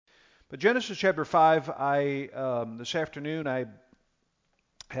But Genesis chapter 5, this afternoon I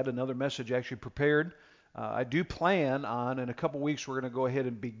had another message actually prepared. I do plan on, in a couple weeks, we're going to go ahead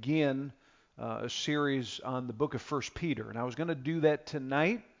and begin a series on the book of First Peter. And I was going to do that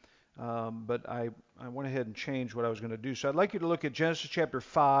tonight, but I went ahead and changed what I was going to do. So I'd like you to look at Genesis chapter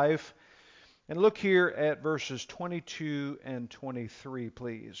 5 and look here at verses 22 and 23,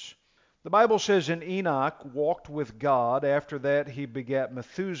 please. The Bible says, "And Enoch walked with God. After that he begat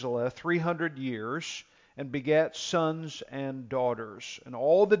Methuselah 300 years, and begat sons and daughters. And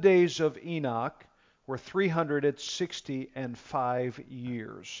all the days of Enoch were 365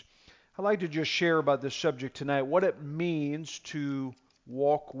 years." I'd like to just share about this subject tonight, what it means to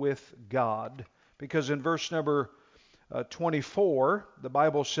walk with God. Because in verse number 24, the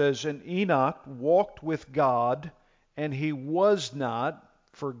Bible says, "And Enoch walked with God, and he was not,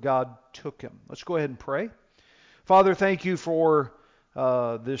 for God took him." Let's go ahead and pray. Father, thank you for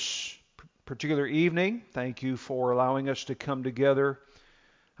this particular evening. Thank you for allowing us to come together.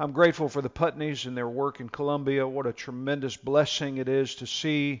 I'm grateful for the Putneys and their work in Columbia. What a tremendous blessing it is to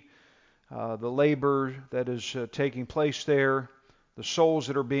see the labor that is taking place there, the souls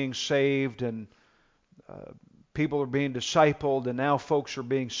that are being saved, and people are being discipled, and now folks are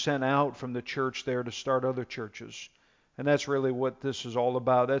being sent out from the church there to start other churches. And that's really what this is all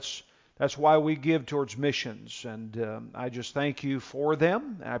about. That's why we give towards missions. And I just thank you for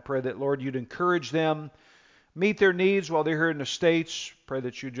them. And I pray that, Lord, you'd encourage them, meet their needs while they're here in the States. Pray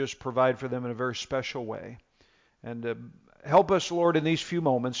that you just provide for them in a very special way. And help us, Lord, in these few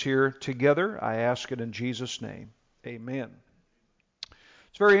moments here together. I ask it in Jesus' name. Amen.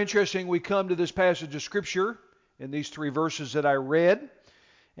 It's very interesting. We come to this passage of Scripture in these three verses that I read.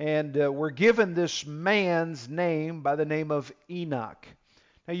 And we're given this man's name by the name of Enoch.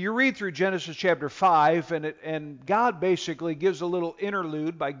 Now you read through Genesis chapter 5, and God basically gives a little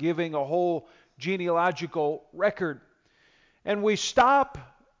interlude by giving a whole genealogical record. And we stop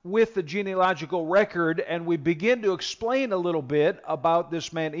with the genealogical record, and we begin to explain a little bit about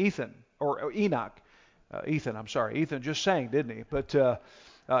this man Enoch. Ethan just sang, didn't he? But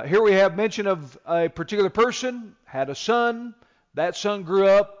here we have mention of a particular person, had a son. That son grew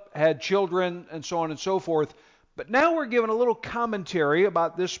up, had children, and so on and so forth. But now we're given a little commentary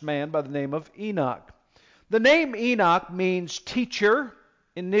about this man by the name of Enoch. The name Enoch means teacher,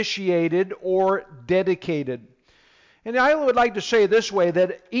 initiated, or dedicated. And I would like to say this way,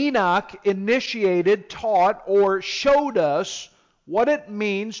 that Enoch initiated, taught, or showed us what it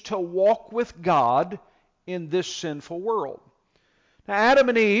means to walk with God in this sinful world. Now, Adam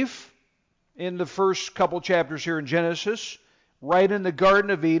and Eve, in the first couple chapters here in Genesis, right in the Garden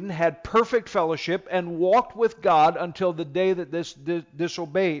of Eden, had perfect fellowship and walked with God until the day that this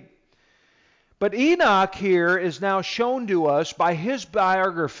disobeyed. But Enoch here is now shown to us by his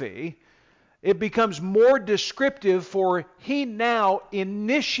biography. It becomes more descriptive, for he now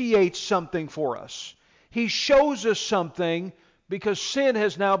initiates something for us. He shows us something because sin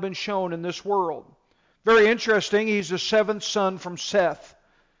has now been shown in this world. Very interesting, he's the seventh son from Seth.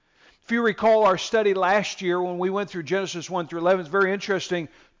 If you recall our study last year when we went through Genesis 1 through 11, it's very interesting.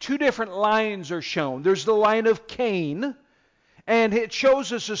 Two different lines are shown. There's the line of Cain, and it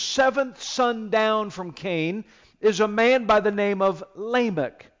shows us the seventh son down from Cain is a man by the name of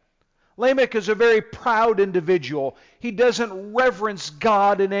Lamech. Lamech is a very proud individual. He doesn't reverence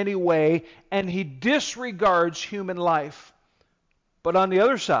God in any way, and he disregards human life. But on the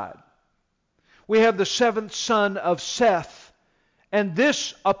other side, we have the seventh son of Seth. And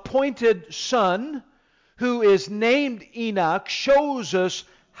this appointed son, who is named Enoch, shows us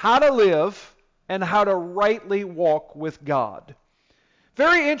how to live and how to rightly walk with God.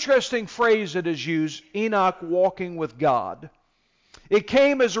 Very interesting phrase that is used, Enoch walking with God. It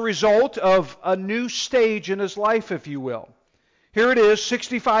came as a result of a new stage in his life, if you will. Here it is,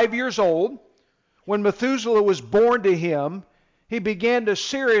 65 years old. When Methuselah was born to him, he began to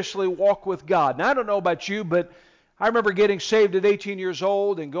seriously walk with God. Now, I don't know about you, but I remember getting saved at 18 years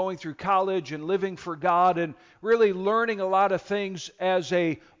old and going through college and living for God and really learning a lot of things as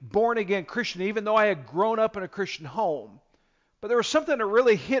a born-again Christian, even though I had grown up in a Christian home. But there was something that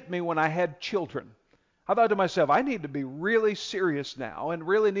really hit me when I had children. I thought to myself, I need to be really serious now and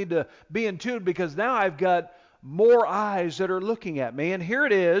really need to be in tune, because now I've got more eyes that are looking at me. And here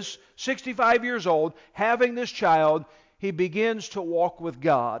it is, 65 years old, having this child. He begins to walk with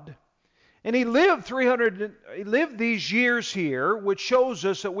God. And he lived these years here, which shows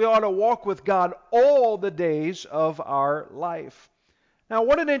us that we ought to walk with God all the days of our life. Now,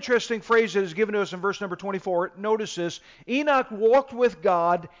 what an interesting phrase it is given to us in verse number 24. Notice this. Enoch walked with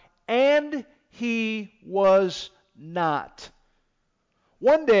God, and he was not.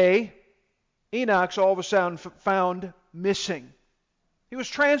 One day, Enoch's all of a sudden found missing. He was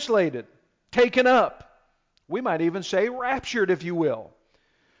translated, taken up. We might even say raptured, if you will.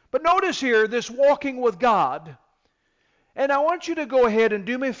 But notice here this walking with God. And I want you to go ahead and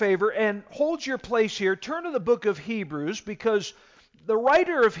do me a favor and hold your place here. Turn to the book of Hebrews, because the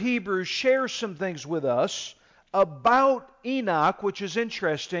writer of Hebrews shares some things with us about Enoch, which is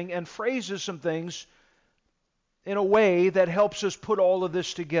interesting, and phrases some things in a way that helps us put all of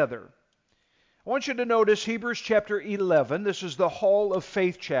this together. I want you to notice Hebrews chapter 11. This is the Hall of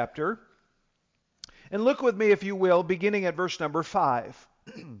Faith chapter. And look with me, if you will, beginning at verse number 5.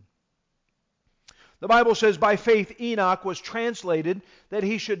 The Bible says, by faith Enoch was translated that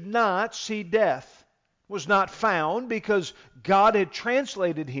he should not see death. Was not found because God had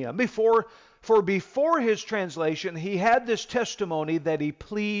translated him. For before his translation, he had this testimony that he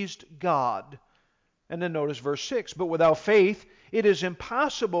pleased God. And then notice verse 6. But without faith it is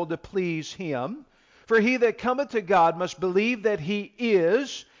impossible to please him. For he that cometh to God must believe that he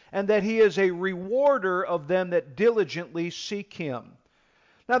is, and that he is a rewarder of them that diligently seek him.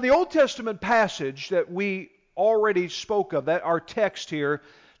 Now the Old Testament passage that we already spoke of, that our text here,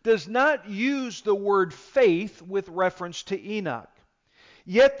 does not use the word faith with reference to Enoch.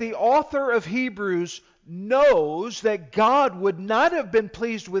 Yet the author of Hebrews knows that God would not have been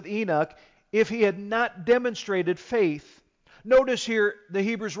pleased with Enoch if he had not demonstrated faith. Notice here the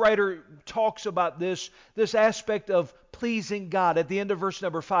Hebrews writer talks about this aspect of pleasing God at the end of verse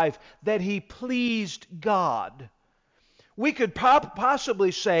number 5, that he pleased God. We could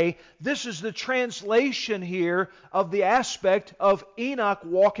possibly say this is the translation here of the aspect of Enoch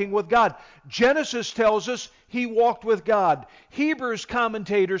walking with God. Genesis tells us he walked with God. Hebrews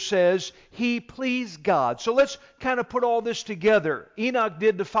commentator says he pleased God. So let's kind of put all this together. Enoch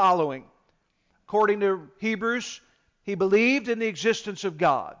did the following. According to Hebrews, he believed in the existence of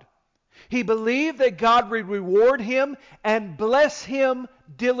God. He believed that God would reward him and bless him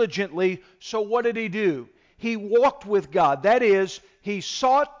diligently. So what did he do? He walked with God. That is, he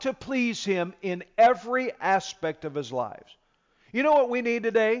sought to please him in every aspect of his lives. You know what we need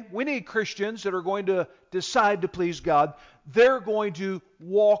today? We need Christians that are going to decide to please God. They're going to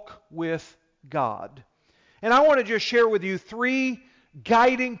walk with God. And I want to just share with you 3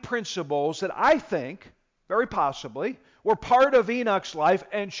 guiding principles that I think, very possibly, were part of Enoch's life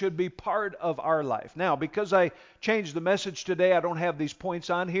and should be part of our life. Now, because I changed the message today, I don't have these points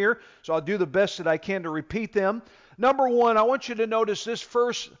on here, so I'll do the best that I can to repeat them. Number 1, I want you to notice this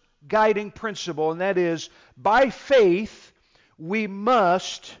first guiding principle, and that is, by faith, we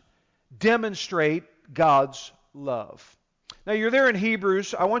must demonstrate God's love. Now, you're there in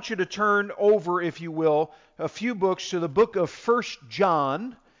Hebrews. I want you to turn over, if you will, a few books to the book of 1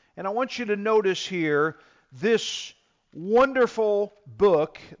 John, and I want you to notice here this wonderful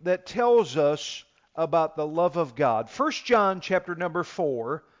book that tells us about the love of God. 1 John chapter number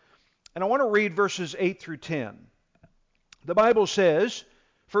 4, and I want to read verses 8 through 10. The Bible says,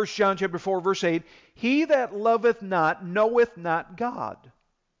 1 John chapter 4, verse 8, he that loveth not knoweth not God,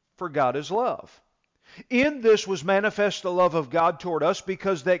 for God is love. In this was manifest the love of God toward us,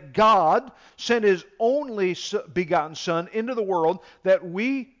 because that God sent his only begotten Son into the world that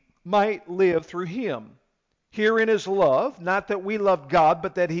we might live through him. Herein is love, not that we loved God,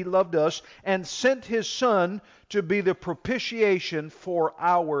 but that he loved us and sent his Son to be the propitiation for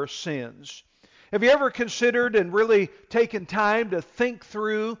our sins. Have you ever considered and really taken time to think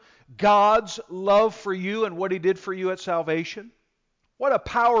through God's love for you and what he did for you at salvation? What a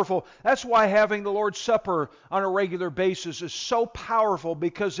powerful, that's why having the Lord's Supper on a regular basis is so powerful,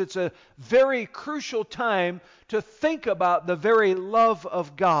 because it's a very crucial time to think about the very love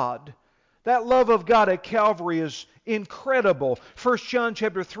of God. That love of God at Calvary is incredible. 1 John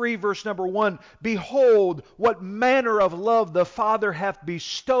chapter 3, verse number 1, behold, what manner of love the Father hath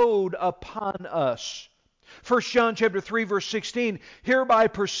bestowed upon us. 1 John chapter 3, verse 16, hereby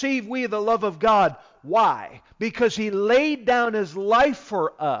perceive we the love of God. Why? Because he laid down his life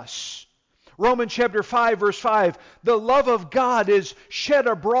for us. Romans chapter 5, verse 5, the love of God is shed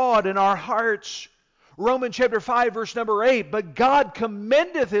abroad in our hearts. Romans chapter 5, verse number 8, but God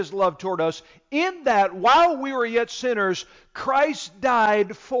commendeth his love toward us, in that while we were yet sinners, Christ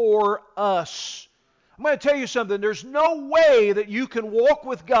died for us. I'm going to tell you something. There's no way that you can walk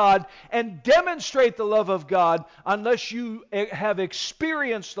with God and demonstrate the love of God unless you have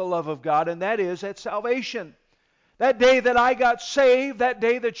experienced the love of God, and that is at salvation. That day that I got saved, that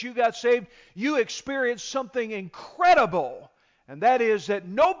day that you got saved, you experienced something incredible. And that is that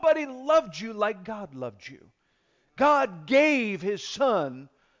nobody loved you like God loved you. God gave his Son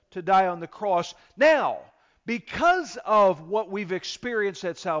to die on the cross. Now, because of what we've experienced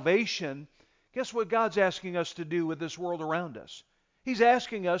at salvation, Guess what God's asking us to do with this world around us? He's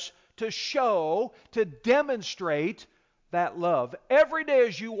asking us to show, to demonstrate that love. Every day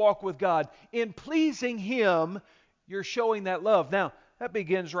as you walk with God, in pleasing Him, you're showing that love. Now, that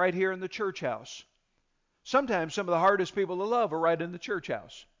begins right here in the church house. Sometimes some of the hardest people to love are right in the church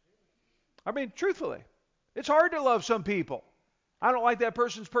house. I mean, truthfully, it's hard to love some people. I don't like that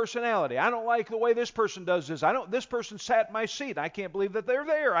person's personality. I don't like the way this person does this. This person sat in my seat. I can't believe that they're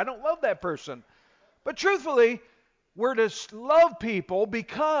there. I don't love that person. But truthfully, we're to love people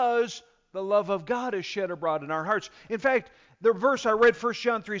because the love of God is shed abroad in our hearts. In fact, the verse I read, 1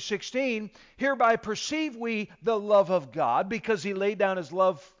 John 3:16, hereby perceive we the love of God because He laid down His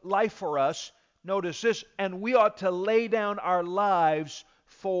life for us. Notice this, and we ought to lay down our lives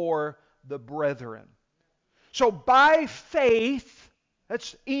for the brethren. So by faith,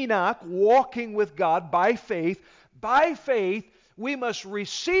 that's Enoch walking with God by faith. By faith, we must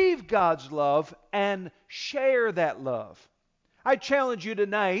receive God's love and share that love. I challenge you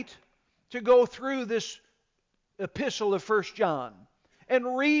tonight to go through this epistle of 1 John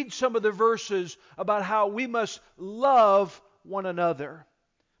and read some of the verses about how we must love one another.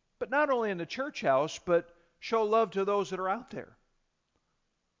 But not only in the church house, but show love to those that are out there.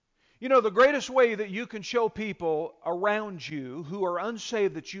 You know, the greatest way that you can show people around you who are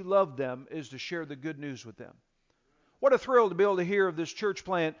unsaved that you love them is to share the good news with them. What a thrill to be able to hear of this church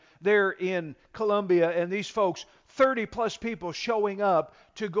plant there in Columbia and these folks, 30 plus people showing up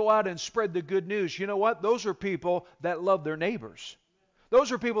to go out and spread the good news. You know what? Those are people that love their neighbors.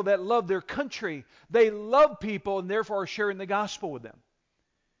 Those are people that love their country. They love people and therefore are sharing the gospel with them.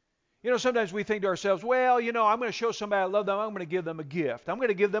 You know, sometimes we think to ourselves, well, you know, I'm going to show somebody I love them. I'm going to give them a gift. I'm going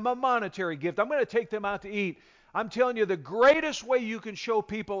to give them a monetary gift. I'm going to take them out to eat. I'm telling you, the greatest way you can show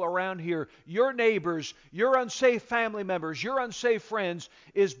people around here, your neighbors, your unsafe family members, your unsafe friends,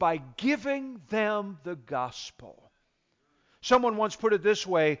 is by giving them the gospel. Someone once put it this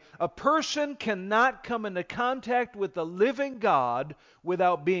way, a person cannot come into contact with the living God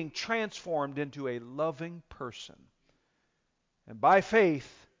without being transformed into a loving person. And by faith,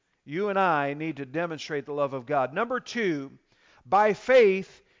 you and I need to demonstrate the love of God. Number 2, by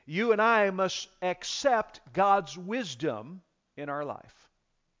faith, you and I must accept God's wisdom in our life.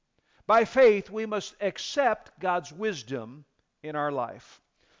 By faith, we must accept God's wisdom in our life.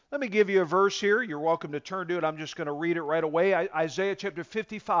 Let me give you a verse here. You're welcome to turn to it. I'm just going to read it right away. Isaiah chapter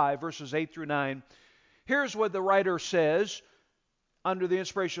 55, verses 8 through 9. Here's what the writer says under the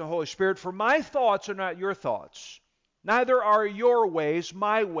inspiration of the Holy Spirit. For my thoughts are not your thoughts, neither are your ways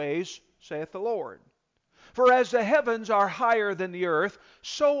my ways, saith the Lord. For as the heavens are higher than the earth,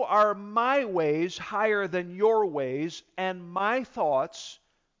 so are my ways higher than your ways, and my thoughts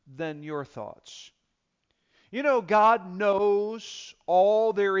than your thoughts. You know, God knows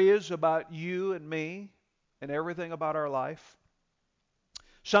all there is about you and me and everything about our life.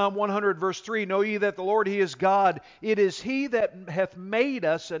 Psalm 100 verse 3, know ye that the Lord, He is God. It is He that hath made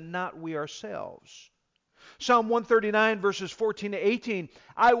us, and not we ourselves. Psalm 139 verses 14 to 18,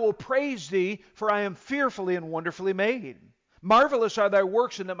 I will praise Thee, for I am fearfully and wonderfully made. Marvelous are Thy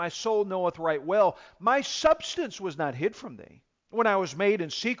works, and that my soul knoweth right well. My substance was not hid from Thee, when I was made in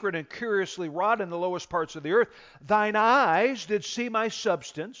secret and curiously wrought in the lowest parts of the earth. Thine eyes did see my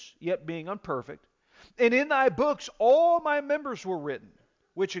substance, yet being imperfect. And in Thy books all my members were written,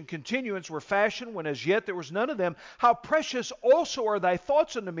 which in continuance were fashioned, when as yet there was none of them. How precious also are Thy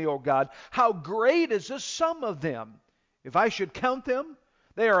thoughts unto me, O God! How great is the sum of them! If I should count them,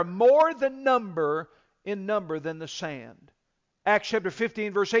 they are more than number than the sand. Acts chapter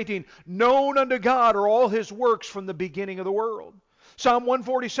 15, verse 18, known unto God are all His works from the beginning of the world. Psalm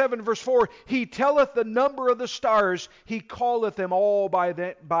 147, verse 4, He telleth the number of the stars, He calleth them all by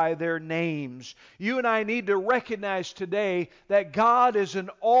their names. You and I need to recognize today that God is an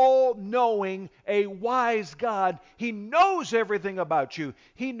all-knowing, a wise God. He knows everything about you.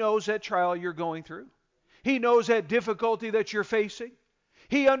 He knows that trial you're going through. He knows that difficulty that you're facing.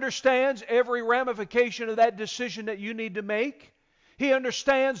 He understands every ramification of that decision that you need to make. He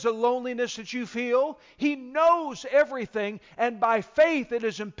understands the loneliness that you feel. He knows everything. And by faith, it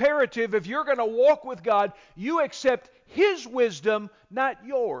is imperative, if you're going to walk with God, you accept His wisdom, not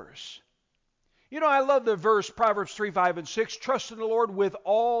yours. You know, I love the verse, Proverbs 3, 5, and 6. Trust in the Lord with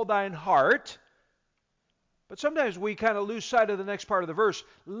all thine heart. But sometimes we kind of lose sight of the next part of the verse.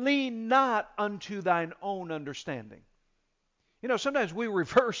 Lean not unto thine own understanding. You know, sometimes we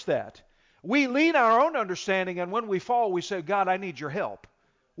reverse that. We lean our own understanding, and when we fall, we say, God, I need your help.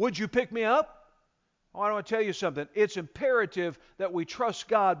 Would you pick me up? Oh, I want to tell you something. It's imperative that we trust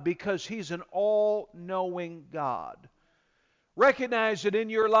God because He's an all-knowing God. Recognize that in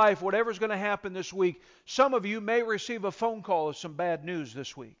your life, whatever's going to happen this week, some of you may receive a phone call of some bad news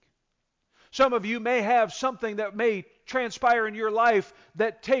this week. Some of you may have something that may transpire in your life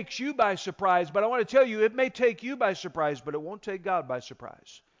that takes you by surprise. But I want to tell you, it may take you by surprise, but it won't take God by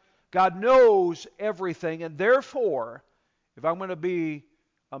surprise. God knows everything, and therefore, if I'm going to be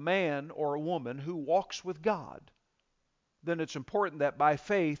a man or a woman who walks with God, then it's important that by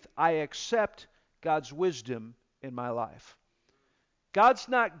faith I accept God's wisdom in my life. God's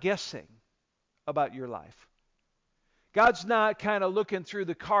not guessing about your life. God's not kind of looking through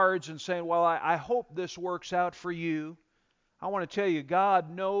the cards and saying, well, I hope this works out for you. I want to tell you,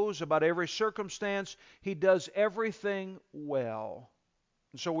 God knows about every circumstance. He does everything well.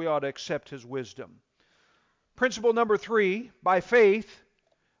 And so we ought to accept His wisdom. Principle number 3, by faith,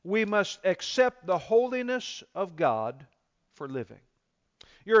 we must accept the holiness of God for living.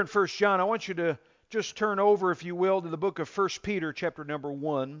 You're in 1 John. I want you to just turn over, if you will, to the book of 1 Peter, chapter number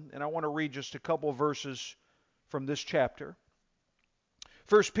 1. And I want to read just a couple verses from this chapter.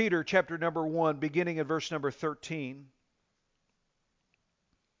 1 Peter chapter number 1, beginning at verse number 13.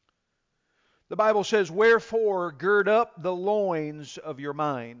 The Bible says, wherefore gird up the loins of your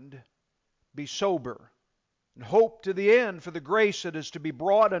mind, be sober, and hope to the end for the grace that is to be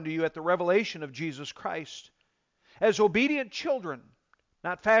brought unto you at the revelation of Jesus Christ. As obedient children,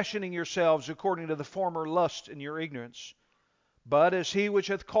 not fashioning yourselves according to the former lust in your ignorance, but as He which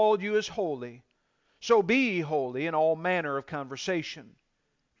hath called you is holy, so be ye holy in all manner of conversation,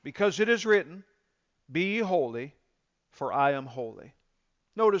 because it is written, be ye holy, for I am holy.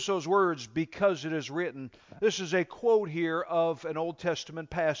 Notice those words, because it is written. This is a quote here of an Old Testament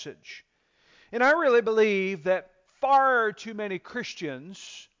passage. And I really believe that far too many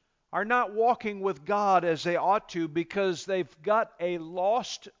Christians are not walking with God as they ought to because they've got a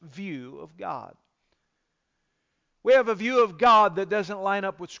lost view of God. We have a view of God that doesn't line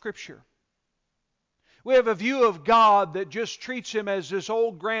up with Scripture. We have a view of God that just treats Him as this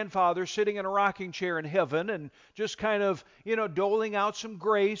old grandfather sitting in a rocking chair in heaven and just kind of, doling out some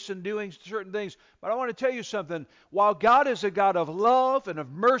grace and doing certain things. But I want to tell you something. While God is a God of love and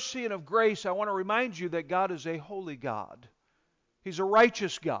of mercy and of grace, I want to remind you that God is a holy God. He's a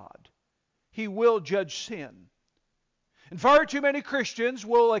righteous God. He will judge sin. And far too many Christians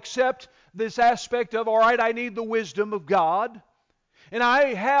will accept this aspect of, all right, I need the wisdom of God. And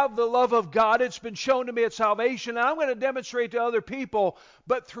I have the love of God. It's been shown to me at salvation. And I'm going to demonstrate to other people.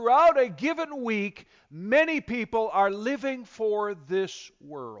 But throughout a given week, many people are living for this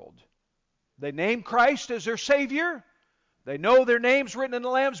world. They name Christ as their Savior. They know their name's written in the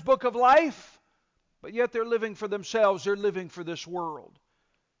Lamb's Book of Life. But yet they're living for themselves. They're living for this world.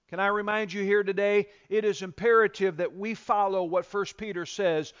 Can I remind you here today, it is imperative that we follow what 1 Peter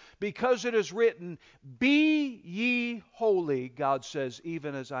says, because it is written, be ye holy, God says,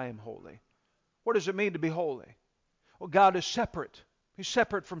 even as I am holy. What does it mean to be holy? Well, God is separate. He's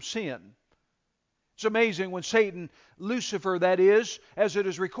separate from sin. It's amazing when Satan, Lucifer that is, as it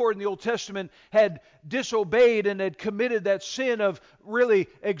is recorded in the Old Testament, had disobeyed and had committed that sin of really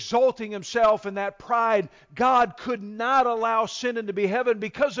exalting himself in that pride. God could not allow sin into be heaven.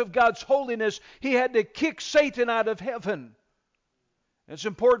 Because of God's holiness, He had to kick Satan out of heaven. And it's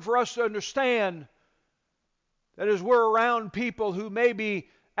important for us to understand that as we're around people who may be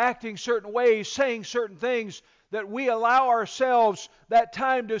acting certain ways, saying certain things, that we allow ourselves that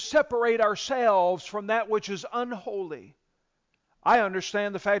time to separate ourselves from that which is unholy. I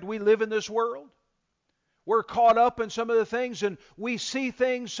understand the fact we live in this world. We're caught up in some of the things, and we see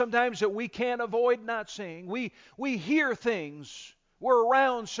things sometimes that we can't avoid not seeing. We hear things. We're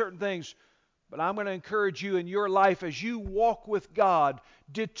around certain things. But I'm going to encourage you in your life as you walk with God,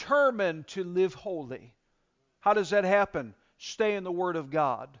 determined to live holy. How does that happen? Stay in the Word of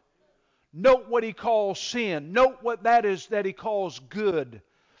God. Note what He calls sin. Note what that is that He calls good.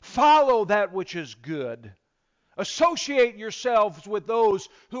 Follow that which is good. Associate yourselves with those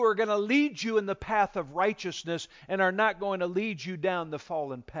who are going to lead you in the path of righteousness and are not going to lead you down the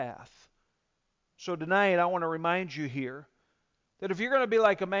fallen path. So tonight I want to remind you here that if you're going to be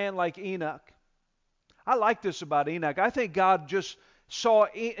like a man like Enoch, I like this about Enoch. I think God just saw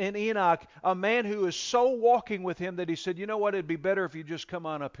in Enoch a man who is so walking with Him that He said, you know what, it'd be better if you just come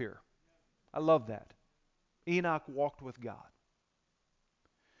on up here. I love that. Enoch walked with God.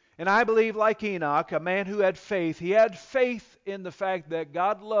 And I believe, like Enoch, a man who had faith, he had faith in the fact that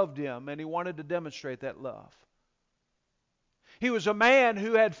God loved him and he wanted to demonstrate that love. He was a man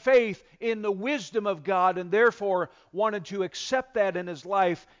who had faith in the wisdom of God and therefore wanted to accept that in his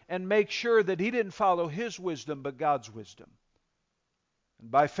life and make sure that he didn't follow his wisdom but God's wisdom. And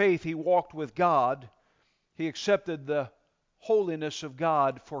by faith he walked with God. He accepted the holiness of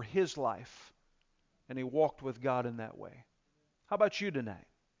God for his life. And he walked with God in that way. How about you tonight?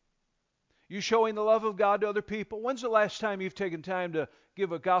 You showing the love of God to other people? When's the last time you've taken time to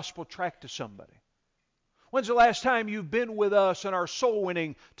give a gospel tract to somebody? When's the last time you've been with us in our soul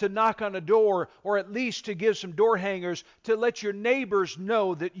winning to knock on a door, or at least to give some door hangers to let your neighbors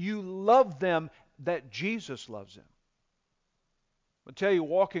know that you love them, that Jesus loves them? I'll tell you,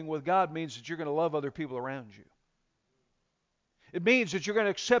 walking with God means that you're going to love other people around you. It means that you're going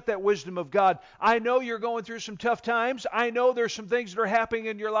to accept that wisdom of God. I know you're going through some tough times. I know there's some things that are happening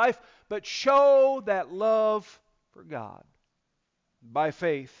in your life, but show that love for God. By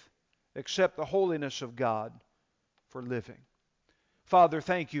faith, accept the holiness of God for living. Father,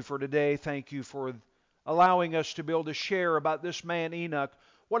 thank you for today. Thank you for allowing us to be able to share about this man Enoch.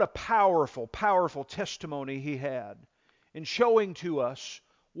 What a powerful, powerful testimony he had in showing to us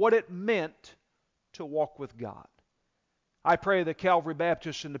what it meant to walk with God. I pray that Calvary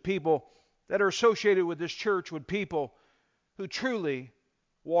Baptist and the people that are associated with this church would people who truly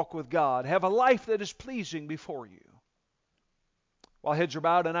walk with God, have a life that is pleasing before you. While heads are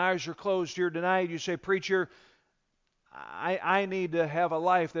bowed and eyes are closed here tonight, you say, Preacher, I need to have a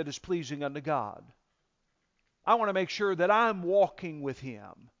life that is pleasing unto God. I want to make sure that I'm walking with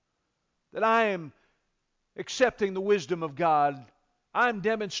Him, that I am accepting the wisdom of God. I'm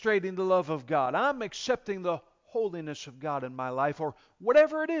demonstrating the love of God. I'm accepting the holiness of God in my life, or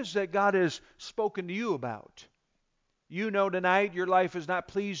whatever it is that God has spoken to you about. You know tonight your life is not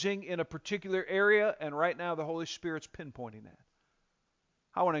pleasing in a particular area, and right now the Holy Spirit's pinpointing that.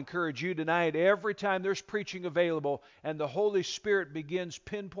 I want to encourage you tonight, every time there's preaching available and the Holy Spirit begins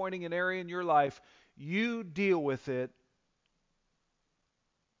pinpointing an area in your life, you deal with it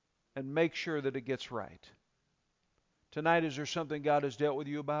and make sure that it gets right. Tonight, is there something God has dealt with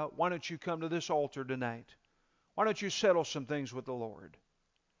you about? Why don't you come to this altar tonight? Why don't you settle some things with the Lord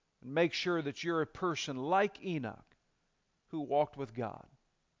and make sure that you're a person like Enoch who walked with God?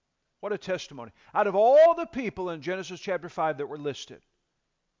 What a testimony. Out of all the people in Genesis chapter 5 that were listed,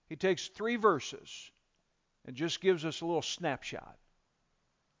 he takes 3 verses and just gives us a little snapshot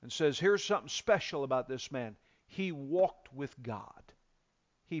and says, here's something special about this man. He walked with God.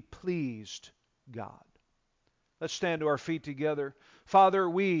 He pleased God. Let's stand to our feet together. Father,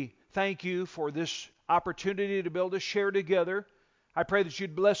 we thank you for this opportunity to be able to share together. I pray that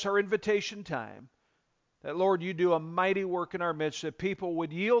you'd bless our invitation time. That, Lord, you do a mighty work in our midst, that people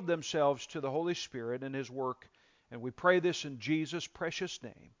would yield themselves to the Holy Spirit and His work. And we pray this in Jesus' precious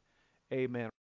name. Amen.